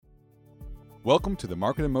Welcome to the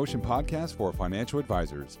Market in Motion podcast for financial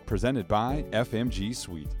advisors, presented by FMG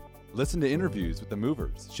Suite. Listen to interviews with the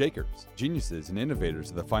movers, shakers, geniuses, and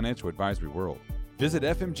innovators of the financial advisory world. Visit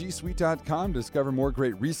fmgsuite.com to discover more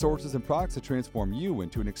great resources and products to transform you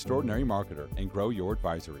into an extraordinary marketer and grow your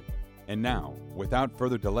advisory. And now, without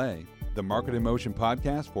further delay, the Market in Motion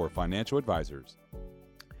podcast for financial advisors.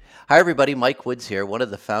 Hi, everybody. Mike Woods here, one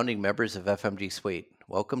of the founding members of FMG Suite.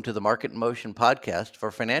 Welcome to the Market in Motion podcast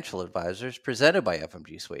for financial advisors presented by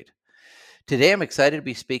FMG Suite. Today, I'm excited to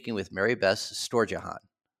be speaking with Mary Beth Storjohann,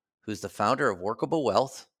 who's the founder of Workable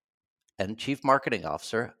Wealth and Chief Marketing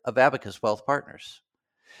Officer of Abacus Wealth Partners.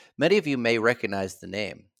 Many of you may recognize the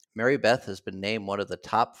name. Mary Beth has been named one of the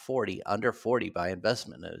top 40 under 40 by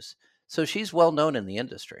Investment News, so she's well known in the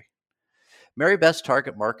industry. Mary Beth's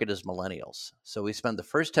target market is millennials, so we spend the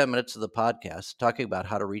first 10 minutes of the podcast talking about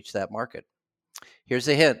how to reach that market. Here's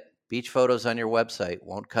a hint: beach photos on your website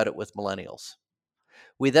won't cut it with millennials.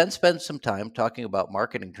 We then spend some time talking about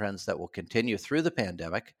marketing trends that will continue through the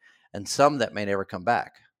pandemic and some that may never come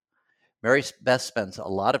back. Mary Beth spends a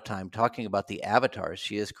lot of time talking about the avatars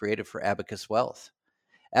she has created for Abacus Wealth.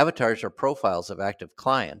 Avatars are profiles of active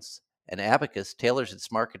clients, and Abacus tailors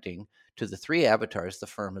its marketing to the three avatars the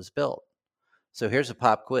firm has built. So here's a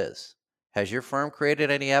pop quiz. Has your firm created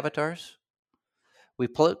any avatars? We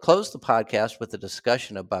closed the podcast with a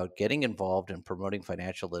discussion about getting involved in promoting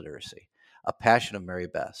financial literacy, a passion of Mary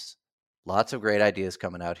Beth's. Lots of great ideas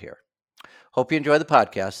coming out here. Hope you enjoy the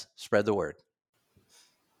podcast. Spread the word.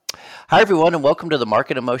 Hi, everyone, and welcome to the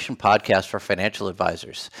Market in Motion podcast for financial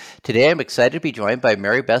advisors. Today, I'm excited to be joined by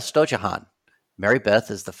Mary Beth Storjohann. Mary Beth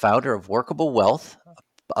is the founder of Workable Wealth,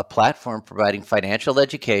 a platform providing financial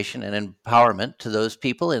education and empowerment to those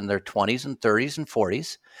people in their 20s and 30s and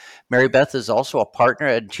 40s. Mary Beth is also a partner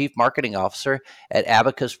and chief marketing officer at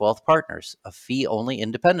Abacus Wealth Partners, a fee-only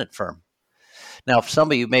independent firm. Now, some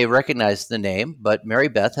of you may recognize the name, but Mary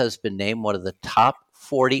Beth has been named one of the top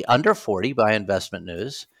 40 under 40 by Investment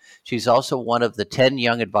News. She's also one of the 10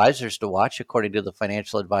 young advisors to watch, according to the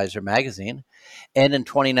Financial Advisor magazine. And in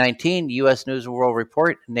 2019, U.S. News and World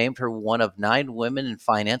Report named her one of 9 women in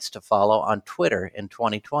finance to follow on Twitter in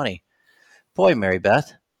 2020. Boy, Mary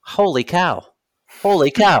Beth, holy cow.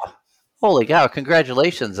 Holy cow. Holy cow.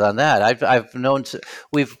 Congratulations on that. I've known,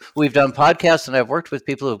 we've done podcasts and I've worked with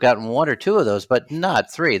people who've gotten 1 or 2 of those, but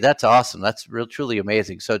not 3. That's awesome. That's truly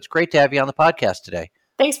amazing. So it's great to have you on the podcast today.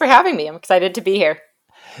 Thanks for having me. I'm excited to be here.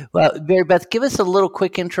 Well, Mary Beth, give us a little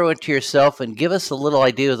quick intro into yourself and give us a little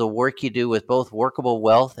idea of the work you do with both Workable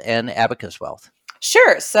Wealth and Abacus Wealth.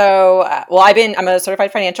 Sure. So, I'm a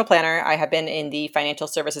certified financial planner. I have been in the financial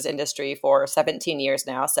services industry for 17 years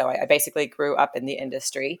now. So I basically grew up in the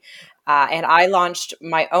industry. And I launched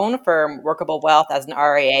my own firm, Workable Wealth, as an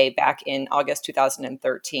RIA back in August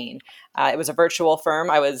 2013. It was a virtual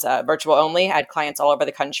firm. I was virtual only. I had clients all over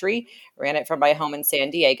the country, ran it from my home in San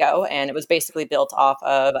Diego, and it was basically built off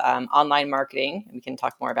of online marketing. We can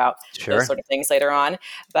talk more about those sort of things later on.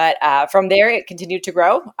 But from there, it continued to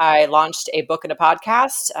grow. I launched a book and a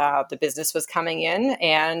podcast. The business was coming in,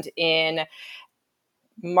 and in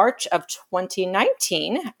March of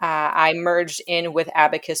 2019, I merged in with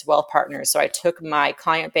Abacus Wealth Partners. So I took my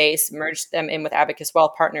client base, merged them in with Abacus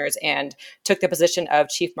Wealth Partners, and took the position of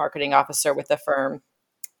Chief Marketing Officer with the firm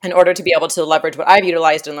in order to be able to leverage what I've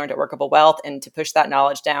utilized and learned at Workable Wealth and to push that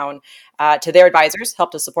knowledge down to their advisors,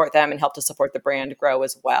 help to support them, and help to support the brand grow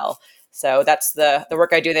as well. So that's the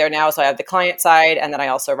work I do there now. So I have the client side, and then I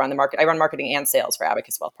also run the market. I run marketing and sales for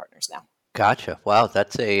Abacus Wealth Partners now. Gotcha. Wow,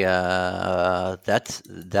 that's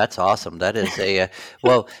that's awesome. That is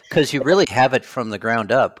well, because you really have it from the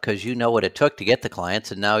ground up, because you know what it took to get the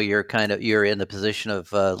clients, and now you're in the position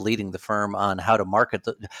of leading the firm on how to market,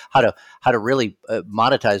 how to really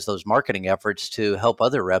monetize those marketing efforts to help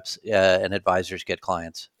other reps and advisors get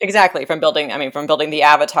clients. Exactly. From building the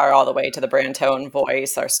avatar all the way to the brand tone,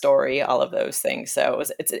 voice, our story, all of those things. So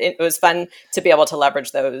it was fun to be able to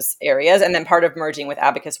leverage those areas, and then part of merging with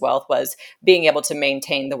Abacus Wealth was being able to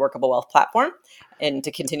maintain the Workable Wealth platform and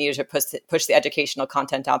to continue to push the educational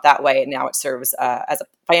content out that way. And now it serves as a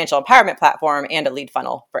financial empowerment platform and a lead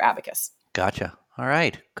funnel for Abacus. Gotcha. All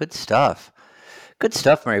right. Good stuff. Good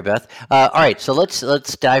stuff, Mary Beth. All right, so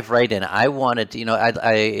let's dive right in. I wanted to,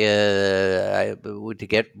 to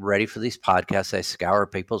get ready for these podcasts, I scour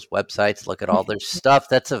people's websites, look at all their stuff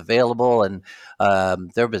that's available, and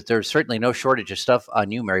there's certainly no shortage of stuff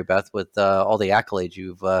on you, Mary Beth, with all the accolades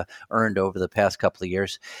you've earned over the past couple of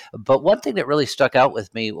years. But one thing that really stuck out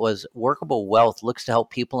with me was Workable Wealth looks to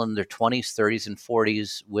help people in their 20s, 30s, and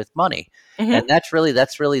 40s with money. Mm-hmm. And that's really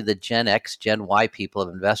the Gen X, Gen Y people of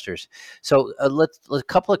investors. So let's a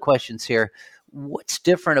couple of questions here. What's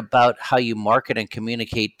different about how you market and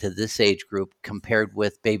communicate to this age group compared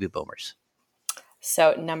with baby boomers?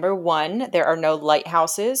 So, number one, there are no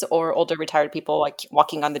lighthouses or older retired people like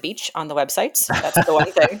walking on the beach on the websites. That's the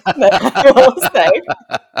one thing that I will say.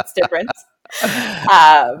 It's different.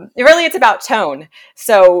 Really, it's about tone.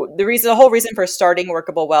 So the whole reason for starting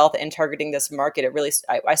Workable Wealth and targeting this market,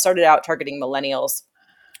 I started out targeting millennials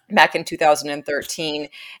back in 2013.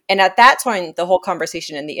 And at that time, the whole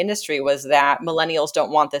conversation in the industry was that millennials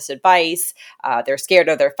don't want this advice. They're scared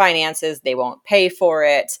of their finances. They won't pay for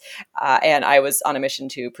it. And I was on a mission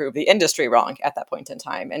to prove the industry wrong at that point in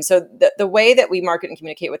time. And so the way that we market and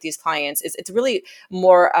communicate with these clients is it's really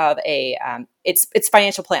more of it's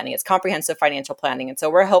financial planning. It's comprehensive financial planning. And so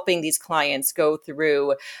we're helping these clients go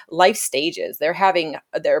through life stages.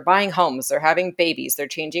 They're buying homes, they're having babies, they're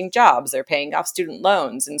changing jobs, they're paying off student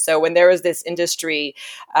loans. And so when there is this industry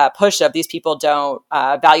push of these people don't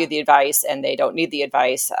value the advice and they don't need the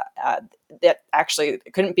advice, that actually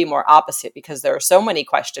couldn't be more opposite, because there are so many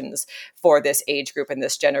questions for this age group and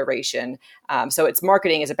this generation. So it's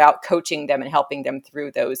marketing is about coaching them and helping them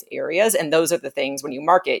through those areas. And those are the things when you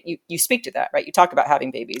market, you speak to that, right? You talk about having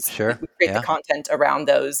babies. Sure. You create the content around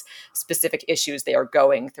those specific issues they are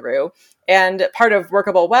going through. And part of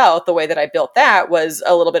Workable Wealth, the way that I built that was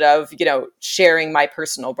a little bit of, sharing my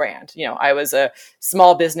personal brand. I was a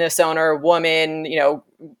small business owner, woman,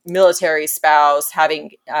 military spouse,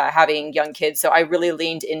 having young kids. So I really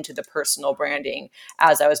leaned into the personal branding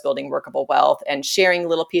as I was building Workable Wealth and sharing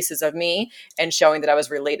little pieces of me and showing that I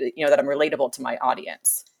was related, that I'm relatable to my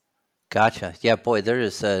audience. Gotcha. Yeah, boy, there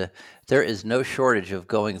is no shortage of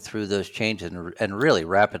going through those changes and really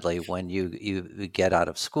rapidly when you get out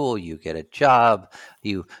of school, you get a job,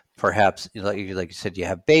 you perhaps, like you said, you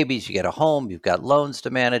have babies, you get a home, you've got loans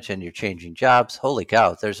to manage, and you're changing jobs. Holy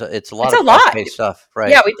cow, it's a lot of fast-paced stuff,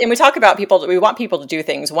 right? Yeah, we talk about we want people to do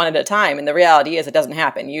things one at a time, and the reality is it doesn't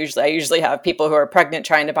happen. I usually have people who are pregnant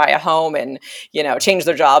trying to buy a home and change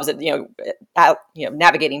their jobs, and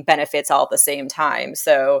navigating benefits all at the same time.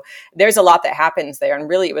 So there's a lot that happens there, and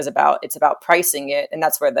really it's about pricing it, and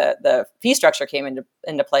that's where the fee structure came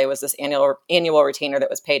into play. Was this annual retainer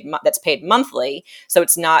that was that's paid monthly. So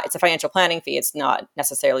it's a financial planning fee. It's not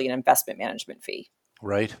necessarily an investment management fee.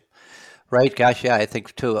 Right. Right. Gosh, yeah. I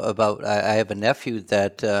think too I have a nephew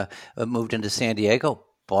that moved into San Diego,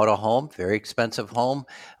 bought a home, very expensive home,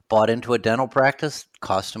 bought into a dental practice,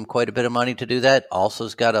 cost him quite a bit of money to do that. Also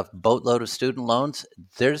has got a boatload of student loans.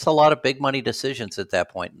 There's a lot of big money decisions at that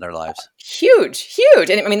point in their lives. Huge.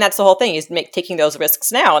 And I mean, that's the whole thing, is taking those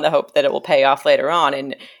risks now in the hope that it will pay off later on.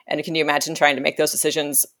 And can you imagine trying to make those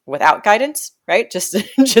decisions without guidance, right? Just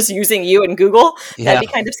using you and Google, that'd be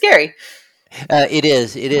kind of scary. It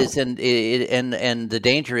is, and the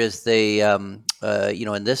danger is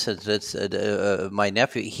in this instance, my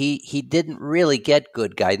nephew, he didn't really get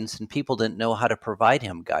good guidance, and people didn't know how to provide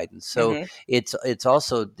him guidance. So it's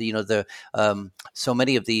also so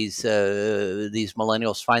many of these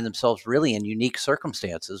millennials find themselves really in unique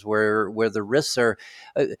circumstances where the risks are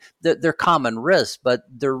they're common risks, but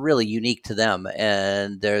they're really unique to them,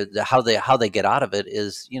 and how they get out of it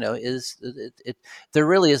is there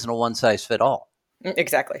really isn't a one size fits all.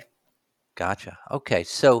 Exactly. Gotcha. Okay.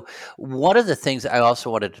 So one of the things I also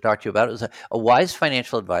wanted to talk to you about is a wise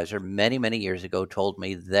financial advisor many, many years ago told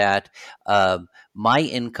me that my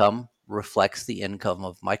income reflects the income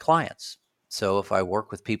of my clients. So if I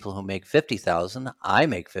work with people who make $50,000, I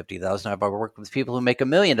make $50,000. If I work with people who make $1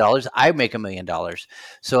 million, I make $1 million.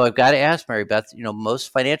 So I've got to ask, Mary Beth,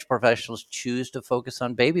 most financial professionals choose to focus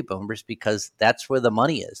on baby boomers because that's where the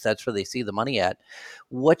money is. That's where they see the money at.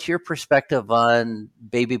 What's your perspective on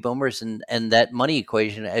baby boomers and that money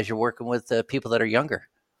equation as you're working with people that are younger?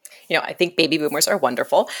 I think baby boomers are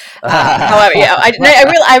wonderful. However,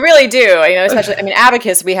 I really do. Especially,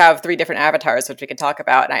 Abacus, we have 3 different avatars, which we can talk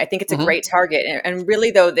about. And I think it's a great target. And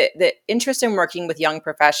really, though, the interest in working with young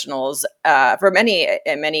professionals, for many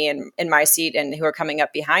in my seat and who are coming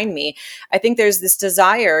up behind me, I think there's this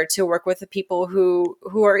desire to work with the people who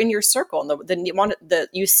are in your circle. And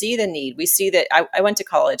you see the need. We see that. I went to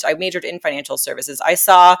college. I majored in financial services. I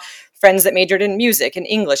saw friends that majored in music and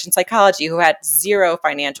English and psychology who had zero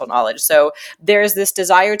financial knowledge. So there's this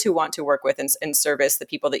desire to want to work with and service the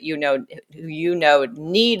people that who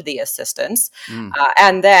need the assistance.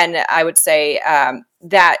 And then I would say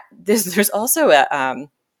that there's also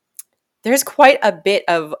there's quite a bit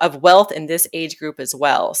of wealth in this age group as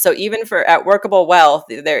well. So even for at Workable Wealth,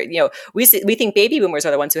 there, we think baby boomers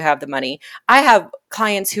are the ones who have the money. I have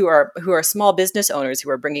clients who are small business owners who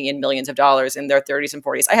are bringing in millions of dollars in their 30s and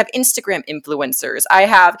 40s. I have Instagram influencers. I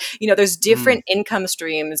have, there's different income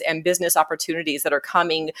streams and business opportunities that are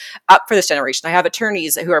coming up for this generation. I have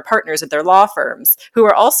attorneys who are partners at their law firms who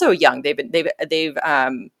are also young.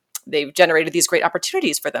 They've generated these great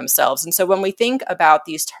opportunities for themselves. And so when we think about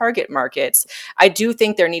these target markets, I do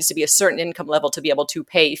think there needs to be a certain income level to be able to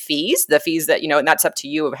pay fees, the fees that, and that's up to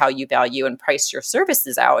you of how you value and price your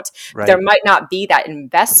services out. Right. There might not be that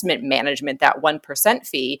investment management, that 1%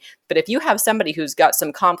 fee. But if you have somebody who's got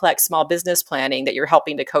some complex small business planning that you're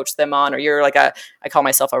helping to coach them on, or you're like I call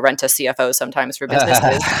myself a rent-a-CFO sometimes for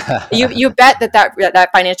businesses, you bet that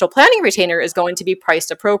financial planning retainer is going to be priced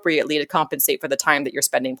appropriately to compensate for the time that you're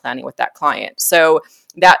spending planning with that client. So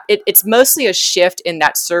that it's mostly a shift in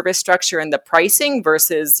that service structure and the pricing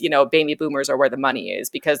versus, baby boomers are where the money is,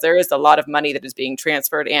 because there is a lot of money that is being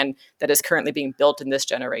transferred and that is currently being built in this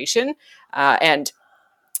generation. And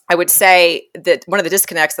I would say that one of the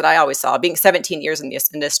disconnects that I always saw, being 17 years in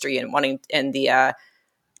this industry and wanting in the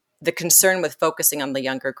concern with focusing on the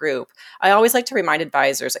younger group, I always like to remind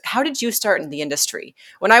advisors, how did you start in the industry?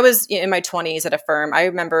 When I was in my 20s at a firm, I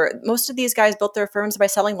remember most of these guys built their firms by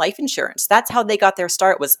selling life insurance. That's how they got their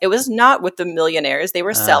start. It was not with the millionaires. They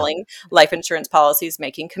were selling life insurance policies,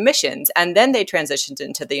 making commissions, and then they transitioned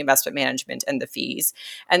into the investment management and the fees.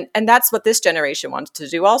 And that's what this generation wants to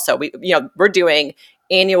do also. We're doing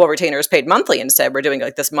annual retainers paid monthly instead. We're doing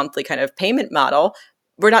like this monthly kind of payment model.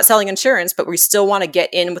 We're not selling insurance, but we still want to get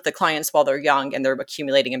in with the clients while they're young and they're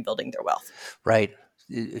accumulating and building their wealth. Right.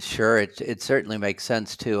 Sure. It certainly makes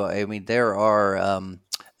sense too. I mean, there are,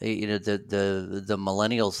 the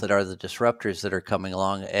millennials that are the disruptors that are coming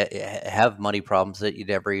along have money problems that you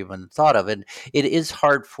never even thought of. And it is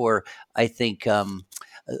hard for, I think,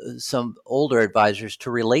 some older advisors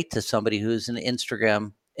to relate to somebody who's an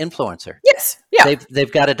Instagram influencer. Yes. Yeah.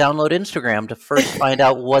 They've got to download Instagram to first find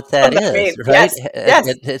out what that is, right?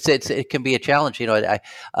 Yes. It can be a challenge. We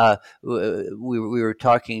were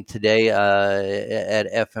talking today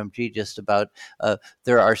at FMG just about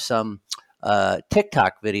there are some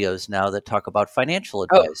TikTok videos now that talk about financial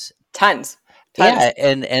advice. Tons. Yeah,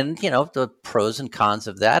 and the pros and cons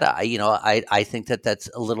of that. I think that that's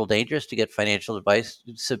a little dangerous to get financial advice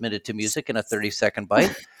submitted to music in a 30-second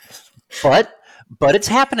bite, but it's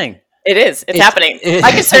happening. It's happening.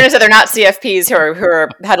 My concern is that they're not CFPs who are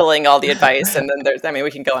peddling all the advice, and then we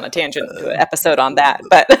can go on a tangent episode on that.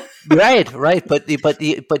 But right. But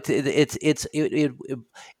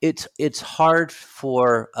it's hard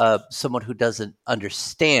for someone who doesn't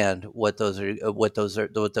understand what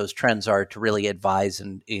those trends are to really advise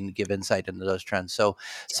and give insight into those trends. So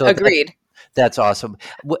agreed. That's awesome.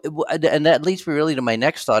 And that leads me really to my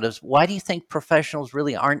next thought is, why do you think professionals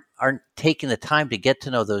really aren't taking the time to get to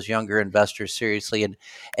know those younger investors seriously?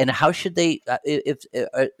 And how should they,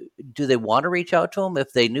 do they want to reach out to them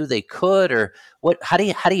if they knew they could, or what, how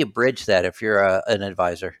do you bridge that if you're an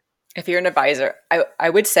advisor? If you're an advisor, I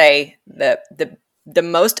would say that the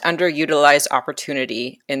most underutilized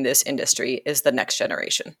opportunity in this industry is the next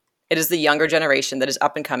generation. It is the younger generation that is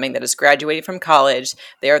up and coming, that is graduating from college.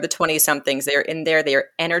 They are the 20-somethings. They are in there. They are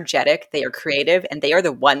energetic. They are creative. And they are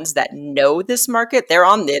the ones that know this market. They're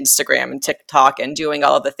on the Instagram and TikTok and doing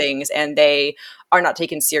all of the things. And they are not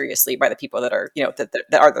taken seriously by the people that are,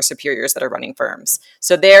 that are their superiors that are running firms.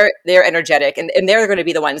 So they're energetic, and they're going to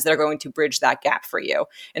be the ones that are going to bridge that gap for you.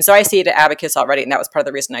 And so I see it at Abacus already, and that was part of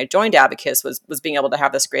the reason I joined Abacus was being able to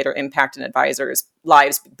have this greater impact in advisors'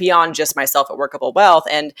 lives beyond just myself at Workable Wealth.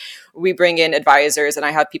 And we bring in advisors, and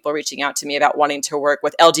I have people reaching out to me about wanting to work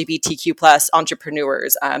with LGBTQ plus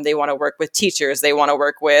entrepreneurs. They want to work with teachers. They want to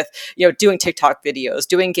work with, doing TikTok videos,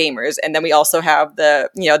 doing gamers. And then we also have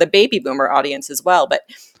the baby boomer audience as well. But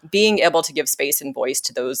being able to give space and voice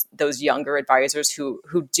to those younger advisors who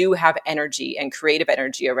do have energy and creative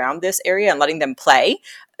energy around this area and letting them play,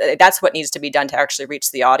 that's what needs to be done to actually reach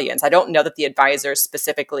the audience. I don't know that the advisor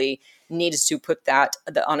specifically needs to put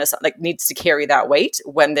needs to carry that weight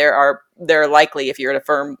when they're likely, if you're at a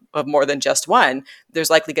firm of more than just one, there's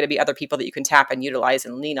likely going to be other people that you can tap and utilize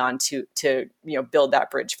and lean on to build that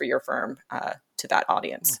bridge for your firm to that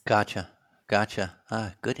audience. Gotcha.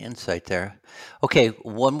 Good insight there. Okay,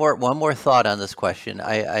 one more thought on this question.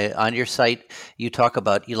 I on your site, you talk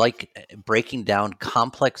about you like breaking down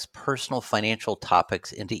complex personal financial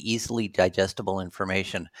topics into easily digestible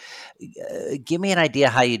information. Give me an idea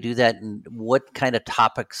how you do that, and what kind of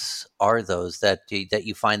topics are those that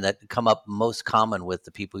you find that come up most common with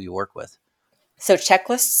the people you work with? So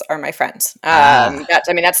checklists are my friends. Ah,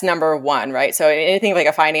 That's number one, right? So anything like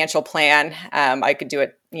a financial plan, I could do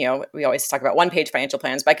it. We always talk about 1-page financial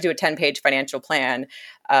plans, but I could do a 10-page financial plan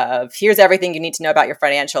of here's everything you need to know about your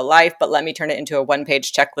financial life, but let me turn it into a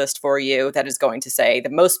 1-page checklist for you that is going to say the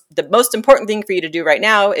most important thing for you to do right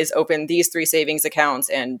now is open these 3 savings accounts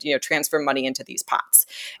and transfer money into these pots.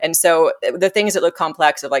 And so the things that look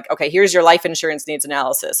complex of like, okay, here's your life insurance needs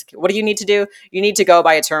analysis. What do you need to do? You need to go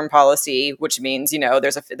buy a term policy, which means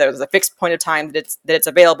there's a fixed point of time that it's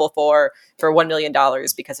available for $1 million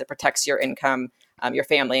because it protects your income, your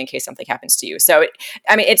family in case something happens to you. So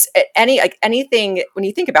it's anything when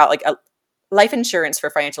you think about like a life insurance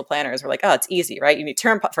for financial planners, we're like, oh, it's easy, right? You need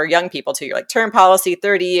for young people too. You're like term policy,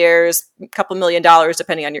 30 years, a couple $1 million,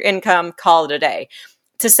 depending on your income, call it a day.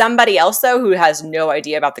 To somebody else, though, who has no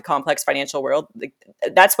idea about the complex financial world,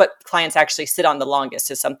 that's what clients actually sit on the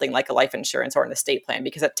longest, is something like a life insurance or an estate plan,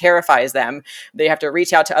 because it terrifies them. They have to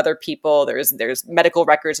reach out to other people. There's medical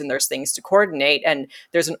records and there's things to coordinate, and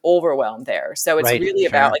there's an overwhelm there. So it's right. really Sure.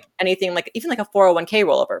 about like anything, like even like a 401k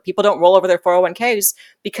rollover. People don't roll over their 401ks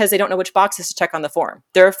because they don't know which boxes to check on the form.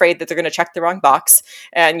 They're afraid that they're going to check the wrong box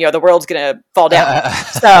and the world's going to fall down.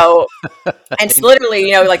 So it's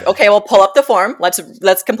literally, like, okay, we'll pull up the form.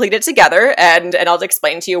 Let's complete it together, and I'll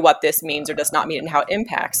explain to you what this means or does not mean and how it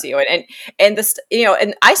impacts you. And this,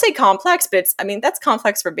 and I say complex, but that's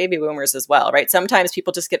complex for baby boomers as well, right? Sometimes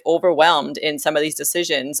people just get overwhelmed in some of these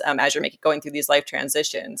decisions as you're going through these life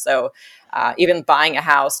transitions. So even buying a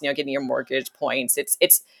house, getting your mortgage points,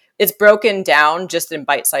 it's broken down just in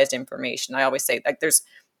bite-sized information. I always say like there's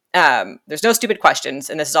no stupid questions,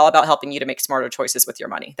 and this is all about helping you to make smarter choices with your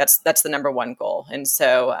money. That's the number one goal. And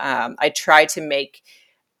so I try to make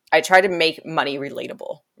money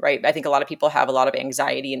relatable, right? I think a lot of people have a lot of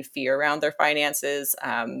anxiety and fear around their finances.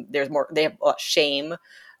 They have a lot of shame.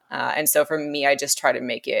 And so for me, I just try to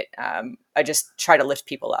make it, I just try to lift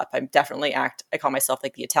people up. I call myself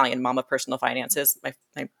like the Italian mom of personal finances. My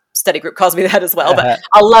study group calls me that as well, but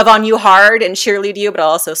I'll love on you hard and cheerlead you, but I'll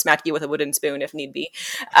also smack you with a wooden spoon if need be.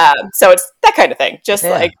 So it's that kind of thing. Just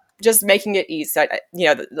making it easy.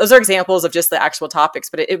 Those are examples of just the actual topics,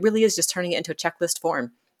 but it really is just turning it into a checklist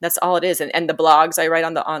form. That's all it is. And the blogs I write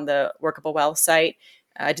on the Workable Wealth site,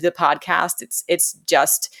 I do the podcast. It's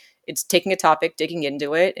taking a topic, digging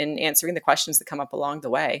into it, and answering the questions that come up along the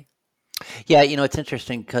way. Yeah, it's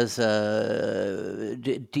interesting because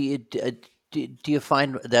do you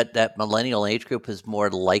find that millennial age group is more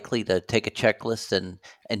likely to take a checklist and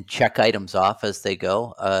check items off as they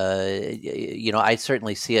go? I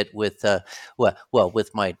certainly see it with with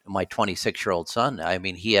my 26-year-old son. I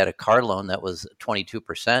mean, he had a car loan that was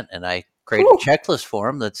 22%, and I created a checklist for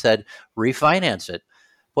him that said refinance it.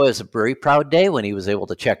 Boy, it was a very proud day when he was able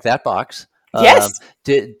to check that box. Yes.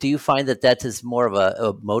 Do you find that is more of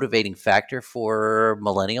a motivating factor for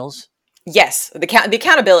millennials? Yes, the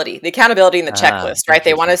accountability and the checklist, right?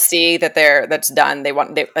 They want to see that that's done. They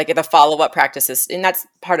like the follow-up practices, and that's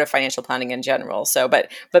part of financial planning in general. So,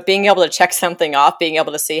 but being able to check something off, being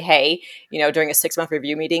able to say, hey, during a 6-month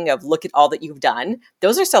review meeting of look at all that you've done,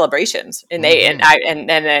 those are celebrations, and then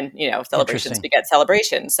celebrations beget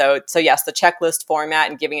celebrations. So yes, the checklist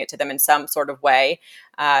format and giving it to them in some sort of way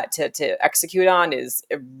to execute on is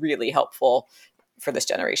really helpful for this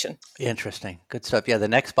generation. Interesting. Good stuff. Yeah, the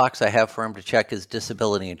next box I have for him to check is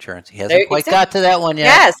disability insurance. He hasn't quite got to that one yet.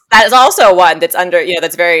 Yes, that is also one that's under,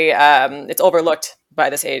 that's very, it's overlooked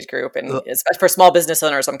by this age group. And for small business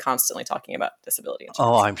owners, I'm constantly talking about disability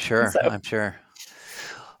insurance. Oh, I'm sure. I'm sure.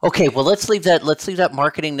 Okay, well, let's leave that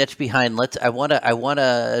marketing niche behind. I want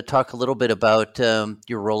to talk a little bit about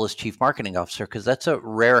your role as chief marketing officer, because that's a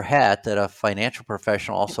rare hat that a financial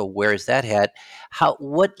professional also wears. That hat.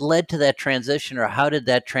 What led to that transition, or how did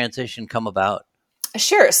that transition come about?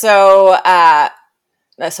 Sure. So I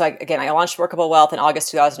launched Workable Wealth in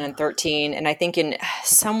August 2013, and I think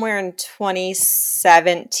somewhere in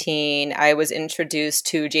 2017, I was introduced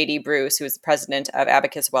to JD Bruce, who was the president of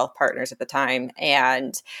Abacus Wealth Partners at the time,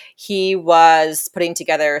 and he was putting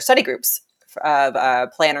together study groups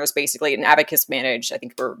of planners, basically. And Abacus I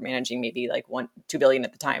think we're managing maybe like $2 billion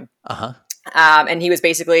at the time. And he was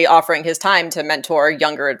basically offering his time to mentor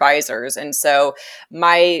younger advisors. And so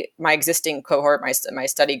my existing cohort, my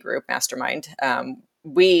study group, Mastermind,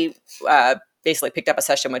 we basically picked up a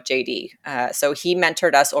session with JD. So he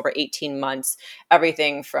mentored us over 18 months,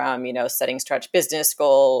 everything from, setting stretch business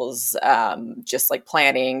goals, just like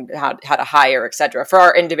planning how to hire, et cetera, for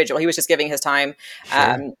our individual. He was just giving his time.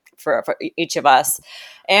 Sure. for each of us.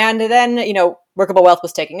 And then, Workable Wealth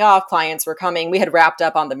was taking off. Clients were coming. We had wrapped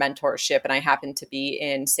up on the mentorship, and I happened to be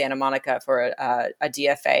in Santa Monica for a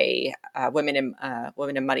DFA Women in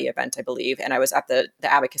Money event, I believe. And I was at the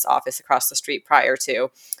Abacus office across the street prior to.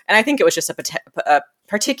 And I think it was just a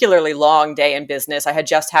particularly long day in business. I had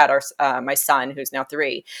just had my son, who's now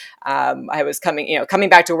 3. I was coming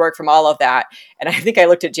back to work from all of that, and I think I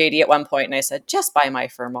looked at JD at one point and I said, "Just buy my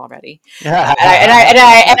firm already."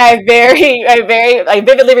 I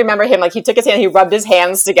vividly remember him, like he took his hand, he rubbed his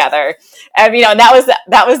hands together, and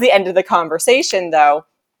that was the end of the conversation, though.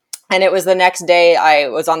 And it was the next day I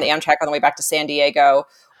was on the Amtrak on the way back to San Diego,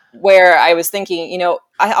 where I was thinking,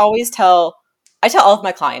 I tell all of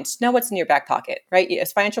my clients, know what's in your back pocket, right?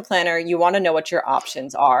 As a financial planner, you want to know what your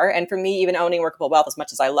options are. And for me, even owning Workable Wealth, as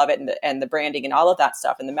much as I love it and the branding and all of that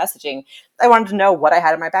stuff and the messaging, I wanted to know what I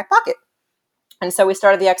had in my back pocket. And so we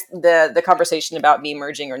started the conversation about me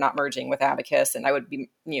merging or not merging with Abacus, and I would be,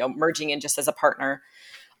 merging in just as a partner.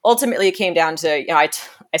 Ultimately, it came down to, I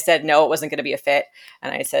said, no, it wasn't going to be a fit.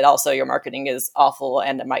 And I said, also, your marketing is awful,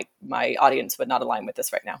 and my audience would not align with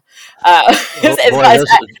this right now.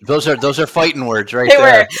 Those are fighting words, right? They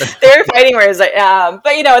were fighting words. But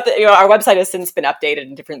our website has since been updated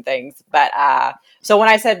and different things. But so when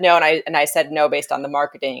I said no, and I said no based on the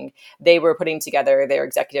marketing, they were putting together their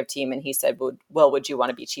executive team, and he said, well, would you want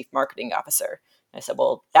to be chief marketing officer? I said,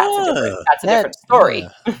 well, that's a different story.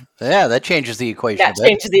 Yeah, that changes the equation. That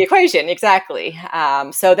changes the equation, exactly.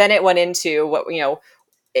 So then it went into what,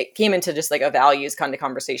 it came into just like a values kind of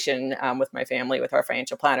conversation with my family, with our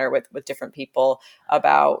financial planner, with different people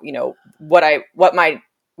about, what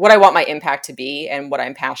I want my impact to be and what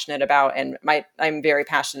I'm passionate about. And I'm very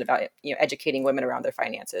passionate about, educating women around their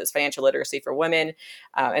finances, financial literacy for women,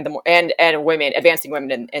 and women, advancing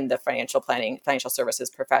women in the financial services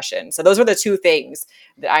profession. So those were the two things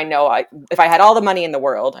that I know if I had all the money in the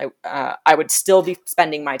world, I would still be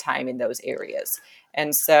spending my time in those areas.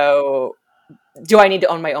 And so do I need to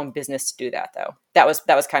own my own business to do that, though? That was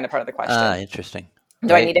kind of part of the question. Interesting.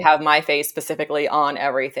 Do I need to have my face specifically on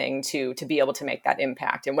everything to be able to make that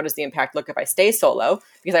impact? And what does the impact look if I stay solo?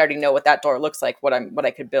 Because I already know what that door looks like, what I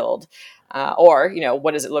could build. Or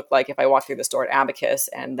what does it look like if I walk through the store at Abacus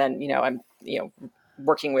and then, I'm,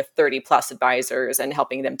 working with 30 plus advisors and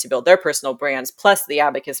helping them to build their personal brands, plus the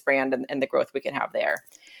Abacus brand and the growth we can have there.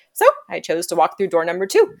 So I chose to walk through door number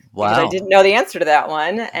 2. Wow. Because I didn't know the answer to that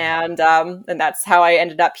one. And that's how I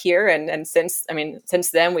ended up here. And since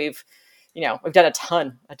then we've done a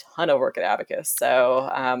ton of work at Abacus. So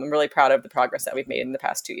I'm really proud of the progress that we've made in the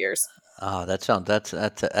past 2 years. Oh, that's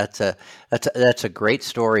a great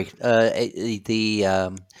story.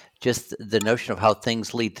 Just the notion of how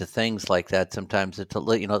things lead to things like that. Sometimes it's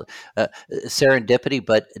serendipity,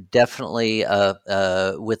 but definitely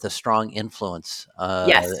with a strong influence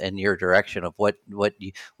in your direction of what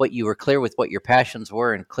you were clear with, what your passions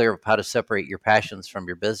were, and clear of how to separate your passions from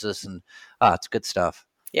your business. And it's good stuff.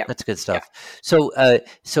 Yeah, that's good stuff. Yeah.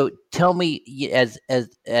 So tell me, as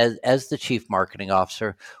the chief marketing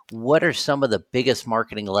officer, what are some of the biggest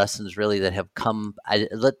marketing lessons really that have come? I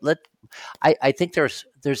think there's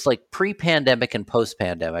like pre-pandemic and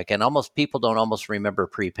post-pandemic, and people don't almost remember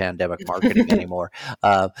pre-pandemic marketing anymore.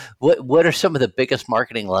 What are some of the biggest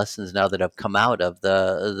marketing lessons now that have come out of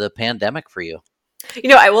the pandemic for you?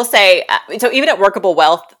 I will say, so even at Workable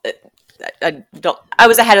Wealth, I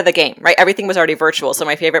was ahead of the game, right? Everything was already virtual. So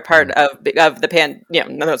my favorite part of the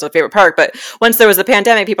none of it was a favorite part, but once there was the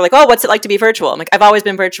pandemic, people were like, oh, what's it like to be virtual? I'm like, I've always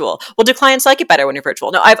been virtual. Well, do clients like it better when you're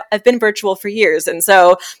virtual? No, I've been virtual for years. And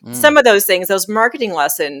so some of those things, those marketing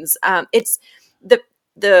lessons, it's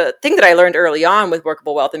the thing that I learned early on with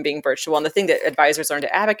Workable Wealth and being virtual, and the thing that advisors learned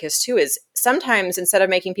at Abacus too, is sometimes instead of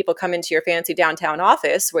making people come into your fancy downtown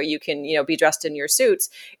office where you can, be dressed in your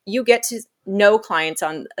suits, you get to know clients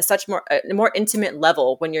on a more intimate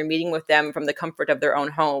level when you're meeting with them from the comfort of their own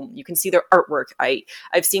home. You can see their artwork.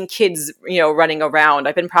 I've seen kids, running around.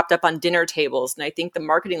 I've been propped up on dinner tables. And I think the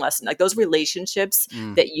marketing lesson, like those relationships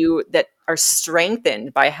that are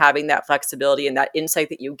strengthened by having that flexibility and that insight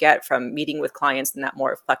that you get from meeting with clients in that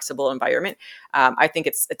more flexible environment. I think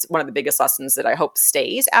it's one of the biggest lessons that I hope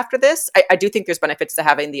stays after this. I do think there's benefits to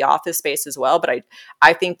having the office space as well, but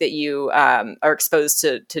I think that you are exposed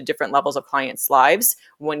to different levels of clients' lives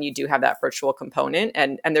when you do have that virtual component,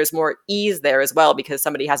 and there's more ease there as well, because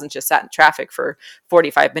somebody hasn't just sat in traffic for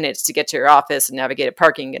 45 minutes to get to your office and navigated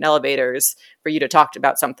parking and elevators for you to talk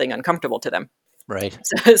about something uncomfortable to them. Right.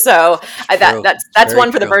 So that's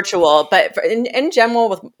one for the virtual, but in general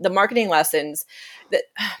with the marketing lessons,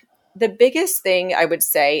 the biggest thing I would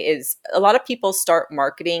say is a lot of people start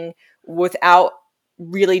marketing without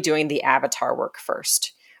really doing the avatar work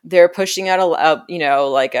first. They're pushing out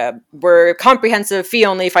we're comprehensive fee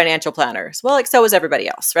only financial planners. Well, like so is everybody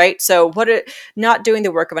else, right? So not doing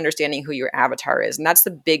the work of understanding who your avatar is. And that's the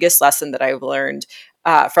biggest lesson that I've learned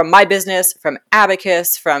from my business, from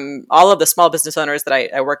Abacus, from all of the small business owners that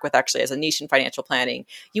I work with actually as a niche in financial planning.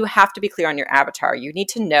 You have to be clear on your avatar. You need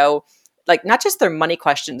to know like not just their money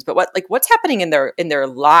questions, but what's happening in their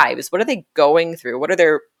lives. What are they going through? What are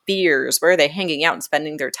their fears? Where are they hanging out and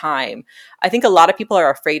spending their time? I think a lot of people are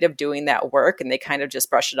afraid of doing that work and they kind of just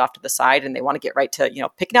brush it off to the side and they want to get right to,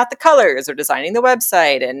 picking out the colors or designing the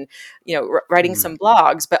website and, writing some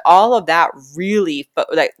blogs. But all of that really,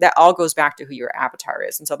 that all goes back to who your avatar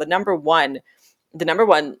is. And so the number one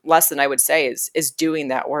lesson I would say is doing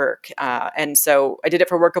that work. And so I did it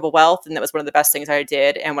for Workable Wealth, and that was one of the best things I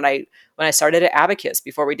did. And when I started at Abacus,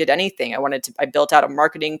 before we did anything, I built out a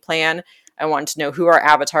marketing plan. I wanted to know who our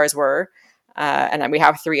avatars were. And then we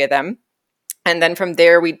have 3 of them. And then from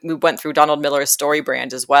there, we went through Donald Miller's story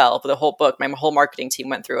brand as well. For the whole book, my whole marketing team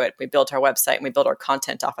went through it. We built our website and we built our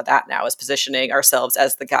content off of that now, as positioning ourselves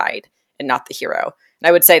as the guide and not the hero. And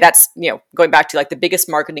I would say that's, going back to like the biggest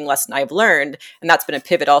marketing lesson I've learned. And that's been a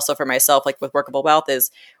pivot also for myself, like with Workable Wealth,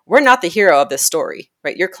 is we're not the hero of this story,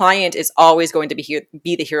 right? Your client is always going to be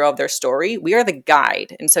the hero of their story. We are the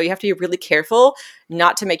guide. And so you have to be really careful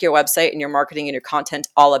not to make your website and your marketing and your content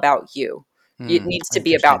all about you. It needs to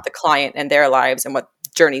be about the client and their lives and what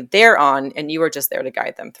journey they're on. And you are just there to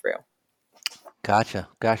guide them through. Gotcha.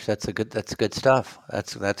 Gosh, that's good stuff.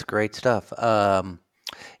 That's great stuff. The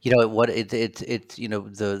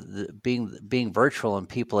being virtual and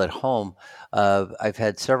people at home. I've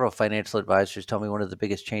had several financial advisors tell me one of the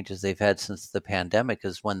biggest changes they've had since the pandemic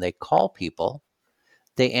is when they call people,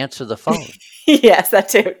 they answer the phone. Yes, that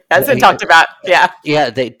too. That's been talked about. Yeah.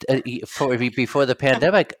 Yeah. Before the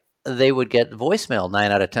pandemic, they would get voicemail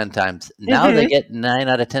 9 out of 10 times. Now they get 9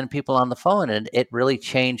 out of 10 people on the phone, and it really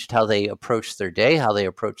changed how they approach their day, how they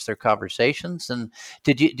approach their conversations. And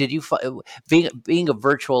did you being a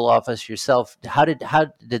virtual office yourself? How did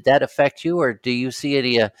that affect you, or do you see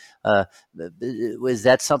any? Was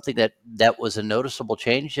that something that was a noticeable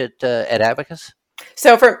change at Abacus?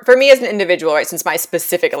 So for me as an individual, right, since my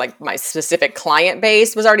specific client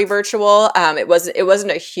base was already virtual, it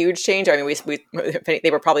wasn't a huge change. I mean,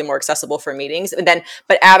 they were probably more accessible for meetings.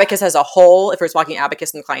 But Abacus as a whole, if we're talking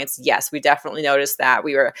Abacus and clients, yes, we definitely noticed that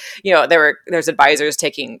we were, there's advisors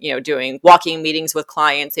doing walking meetings with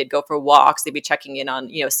clients. They'd go for walks. They'd be checking in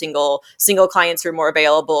on, single clients who are more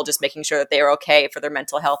available, just making sure that they are okay for their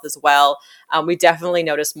mental health as well. We definitely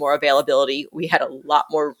noticed more availability. We had a lot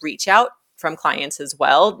more reach out from clients as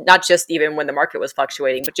well, not just even when the market was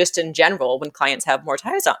fluctuating, but just in general, when clients have more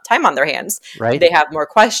time on their hands, right, they have more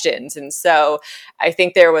questions. And so I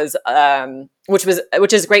think there was,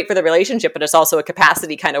 which is great for the relationship, but it's also a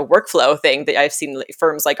capacity kind of workflow thing that I've seen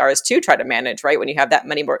firms like ours too try to manage, right? When you have that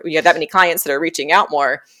many clients that are reaching out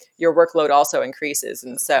more, your workload also increases.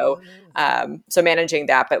 And so, so managing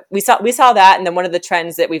that, but we saw that. And then one of the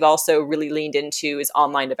trends that we've also really leaned into is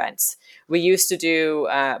online events. We used to do,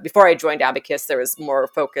 before I joined Abacus, there was more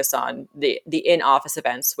focus on the in-office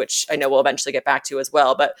events, which I know we'll eventually get back to as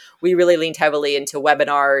well. But we really leaned heavily into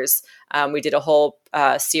webinars. We did a whole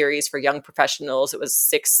series for young professionals. It was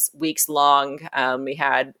 6 weeks long. We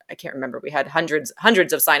had hundreds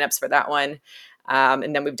of signups for that one.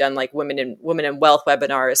 And then we've done like women in wealth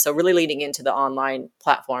webinars. So really leaning into the online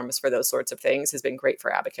platforms for those sorts of things has been great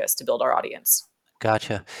for Abacus to build our audience.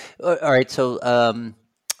 Gotcha. All right. So,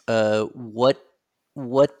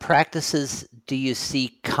 what practices do you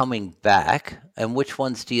see coming back, and which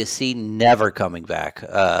ones do you see never coming back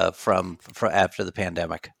from after the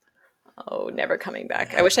pandemic? Oh, never coming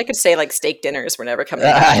back. I wish I could say like steak dinners were never coming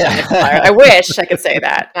back. I wish I could say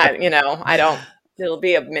that. I don't. It'll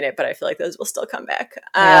be a minute, but I feel like those will still come back.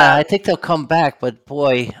 Yeah, I think they'll come back, but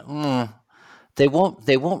boy, they won't.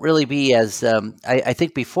 They won't really be as. I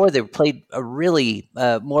think before they played a really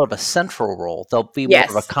more of a central role. They'll be more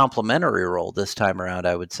of a complementary role this time around,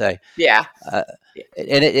 I would say. Yeah. And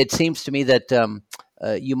it seems to me that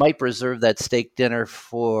you might reserve that steak dinner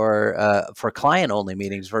for client-only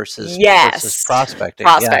meetings versus prospecting.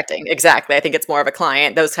 Prospecting, yeah. Exactly. I think it's more of a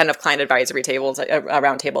client. Those kind of client advisory tables,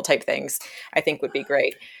 round table type things, I think would be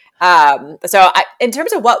great. In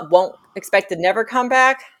terms of what won't expect to never come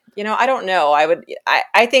back, I don't know.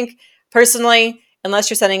 I think personally, unless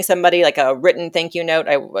you're sending somebody like a written thank you note,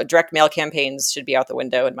 direct mail campaigns should be out the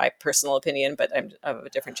window in my personal opinion, but I'm of a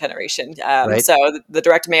different generation. Right. So the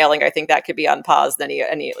direct mailing, I think that could be on pause,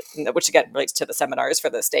 any which again relates to the seminars for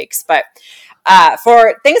the stakes. But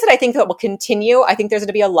for things that I think that will continue, I think there's going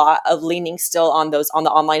to be a lot of leaning still on the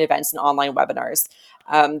online events and online webinars.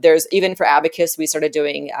 There's even for Abacus, we started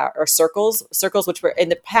doing our circles, which were in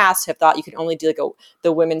the past have thought you could only do like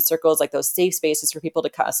the women's circles, like those safe spaces for people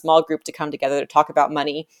a small group to come together to talk about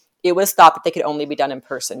money. It was thought that they could only be done in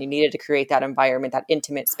person. You needed to create that environment, that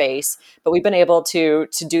intimate space. But we've been able to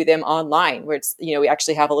do them online, where it's, we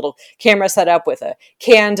actually have a little camera set up with a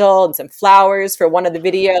candle and some flowers for one of the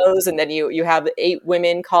videos, and then you have 8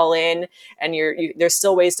 women call in, and there's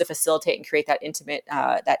still ways to facilitate and create that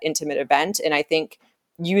intimate event. And I think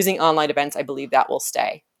using online events, I believe that will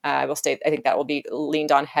stay. I think that will be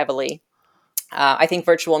leaned on heavily. I think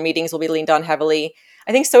virtual meetings will be leaned on heavily.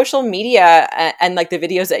 I think social media and like the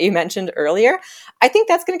videos that you mentioned earlier, I think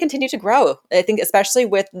that's going to continue to grow. I think especially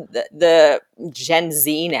with the Gen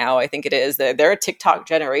Z now, I think it is, they're a TikTok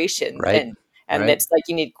generation. Right. And it's like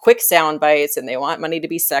you need quick sound bites and they want money to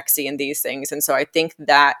be sexy and these things. And so I think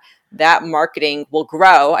that marketing will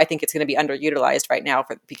grow. I think it's going to be underutilized right now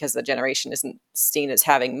because the generation isn't seen as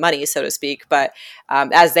having money, so to speak. But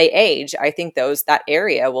as they age, I think that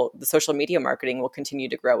area the social media marketing will continue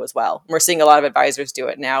to grow as well. We're seeing a lot of advisors do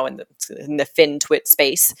it now in the FinTwit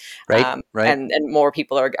space, right. And more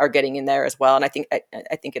people are getting in there as well. And I think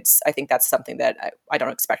that's something that I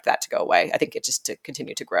don't expect that to go away. I think it's just to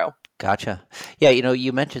continue to grow. Gotcha. Yeah,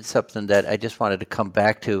 you mentioned something that I just wanted to come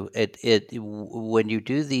back to. When you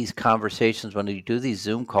do these conversations, when you do these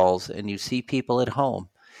Zoom calls and you see people at home,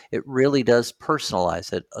 it really does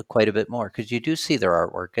personalize it quite a bit more, because you do see their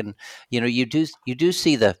artwork, and you do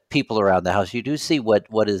see the people around the house. You do see what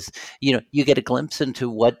is, you get a glimpse into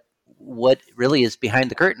what really is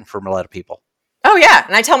behind the curtain for a lot of people. Oh yeah,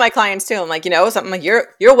 and I tell my clients too. I'm like, something like you're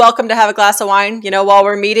welcome to have a glass of wine, while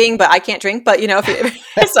we're meeting, but I can't drink. But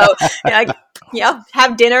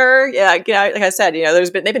have dinner. Yeah, like I said,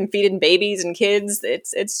 they've been feeding babies and kids.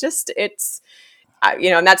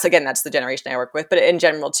 And that's the generation I work with, but in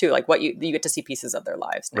general too, like what you get to see pieces of their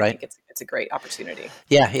lives. And right. I think it's a great opportunity.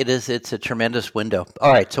 Yeah, it is. It's a tremendous window.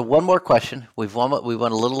 All right. So one more question. We went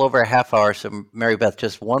a little over a half hour. So Mary Beth,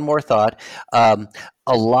 just one more thought.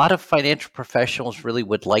 A lot of financial professionals really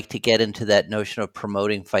would like to get into that notion of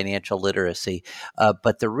promoting financial literacy,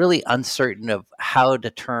 but they're really uncertain of how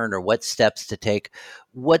to turn or what steps to take.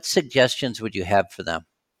 What suggestions would you have for them?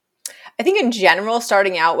 I think in general,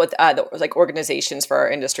 starting out with organizations for our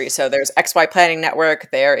industry. So there's XY Planning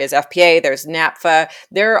Network, there is FPA, there's NAPFA.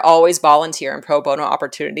 There are always volunteer and pro bono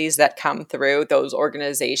opportunities that come through those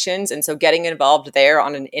organizations. And so getting involved there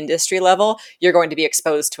on an industry level, you're going to be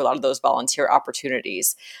exposed to a lot of those volunteer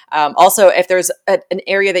opportunities. Also, if there's an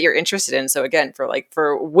area that you're interested in, so again,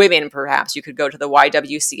 for women, perhaps you could go to the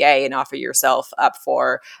YWCA and offer yourself up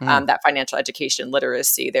for that financial education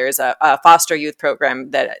literacy. There's a foster youth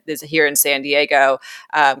program that is here in San Diego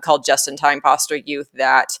called Just in Time Foster Youth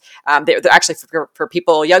that they're actually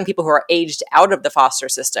for young people who are aged out of the foster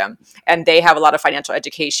system. And they have a lot of financial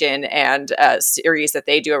education and series that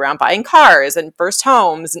they do around buying cars and first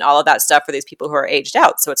homes and all of that stuff for these people who are aged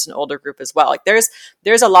out. So it's an older group as well. Like there's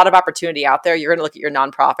a lot of opportunity out there. You're going to look at your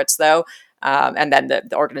nonprofits though. And then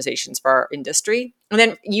the organizations for our industry. And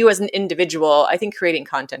then you as an individual, I think creating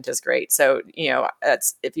content is great. So,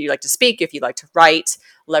 that's if you like to speak, if you like to write,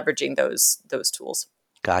 leveraging those tools.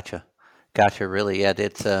 Gotcha. Really. Yeah.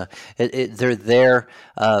 It's, they're there.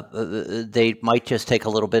 They might just take a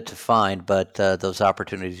little bit to find, but those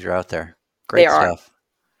opportunities are out there. Great stuff.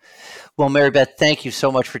 Well, Mary Beth, thank you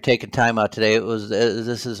so much for taking time out today.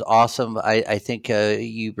 This is awesome. I think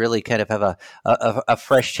you really kind of have a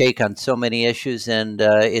fresh take on so many issues, and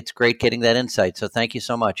it's great getting that insight. So thank you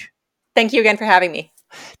so much. Thank you again for having me.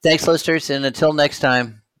 Thanks, listeners. And until next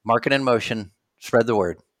time, Market in Motion, spread the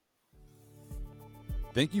word.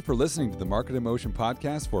 Thank you for listening to the Market in Motion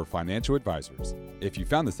podcast for financial advisors. If you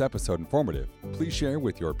found this episode informative, please share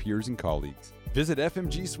with your peers and colleagues. Visit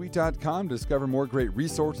fmgsuite.com to discover more great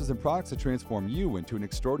resources and products to transform you into an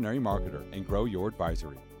extraordinary marketer and grow your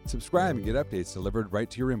advisory. Subscribe and get updates delivered right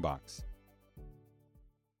to your inbox.